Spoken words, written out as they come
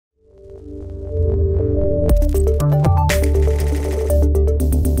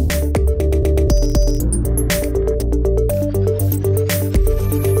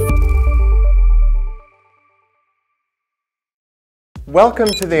Welcome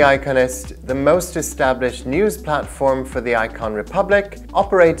to the Iconist, the most established news platform for the Icon Republic,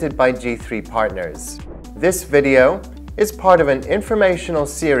 operated by G3 partners. This video is part of an informational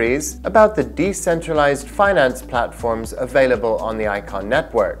series about the decentralized finance platforms available on the Icon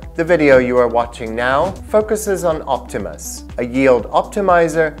network. The video you are watching now focuses on Optimus, a yield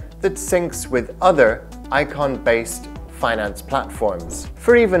optimizer that syncs with other Icon-based finance platforms.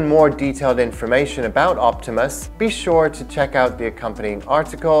 For even more detailed information about Optimus, be sure to check out the accompanying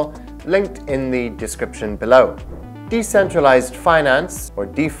article linked in the description below. Decentralized finance, or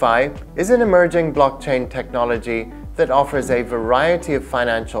DeFi, is an emerging blockchain technology that offers a variety of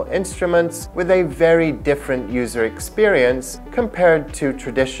financial instruments with a very different user experience compared to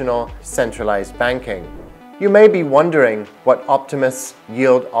traditional centralized banking. You may be wondering what Optimus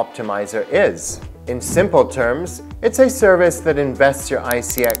Yield Optimizer is. In simple terms, it's a service that invests your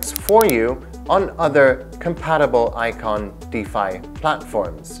ICX for you on other compatible Icon DeFi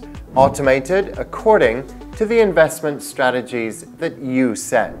platforms, automated according to the investment strategies that you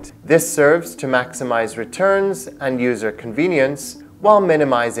set. This serves to maximize returns and user convenience while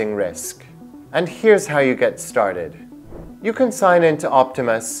minimizing risk. And here's how you get started. You can sign into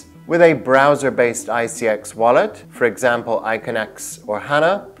Optimus with a browser-based ICX wallet, for example IconX or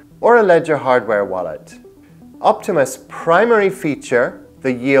HANA, or a Ledger hardware wallet. Optimus' primary feature,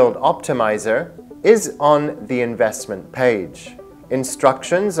 the Yield Optimizer, is on the investment page.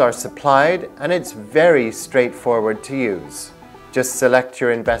 Instructions are supplied and it's very straightforward to use. Just select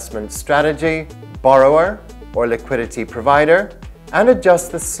your investment strategy, borrower or liquidity provider, and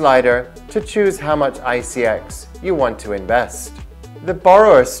adjust the slider to choose how much ICX you want to invest. The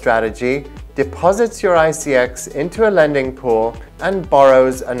borrower strategy deposits your ICX into a lending pool and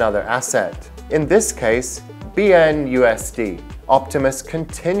borrows another asset. In this case, BNUSD. Optimus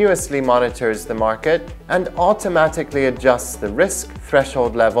continuously monitors the market and automatically adjusts the risk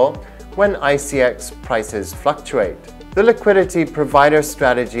threshold level when ICX prices fluctuate. The liquidity provider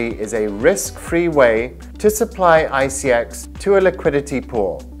strategy is a risk-free way to supply ICX to a liquidity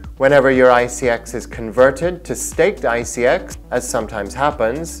pool. Whenever your ICX is converted to staked ICX, as sometimes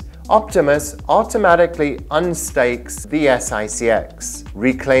happens, Optimus automatically unstakes the SICX,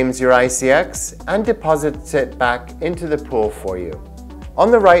 reclaims your ICX, and deposits it back into the pool for you.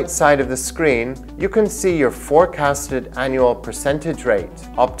 On the right side of the screen, you can see your forecasted annual percentage rate.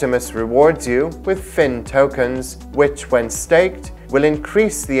 Optimus rewards you with FIN tokens, which, when staked, will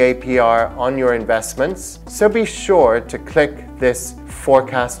increase the APR on your investments, so be sure to click this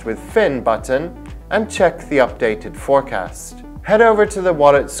Forecast with FIN button and check the updated forecast. Head over to the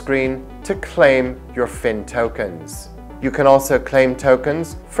wallet screen to claim your FIN tokens. You can also claim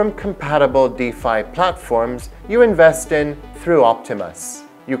tokens from compatible DeFi platforms you invest in through Optimus.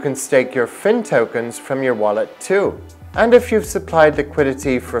 You can stake your FIN tokens from your wallet too. And if you've supplied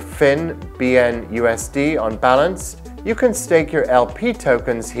liquidity for FIN BNUSD on Balanced, you can stake your LP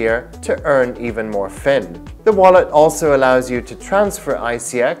tokens here to earn even more FIN. The wallet also allows you to transfer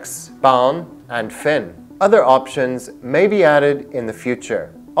ICX, BALN, and FIN. Other options may be added in the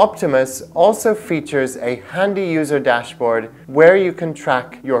future. Optimus also features a handy user dashboard where you can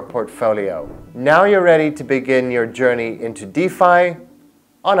track your portfolio. Now you're ready to begin your journey into DeFi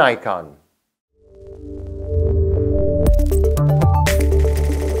on Icon.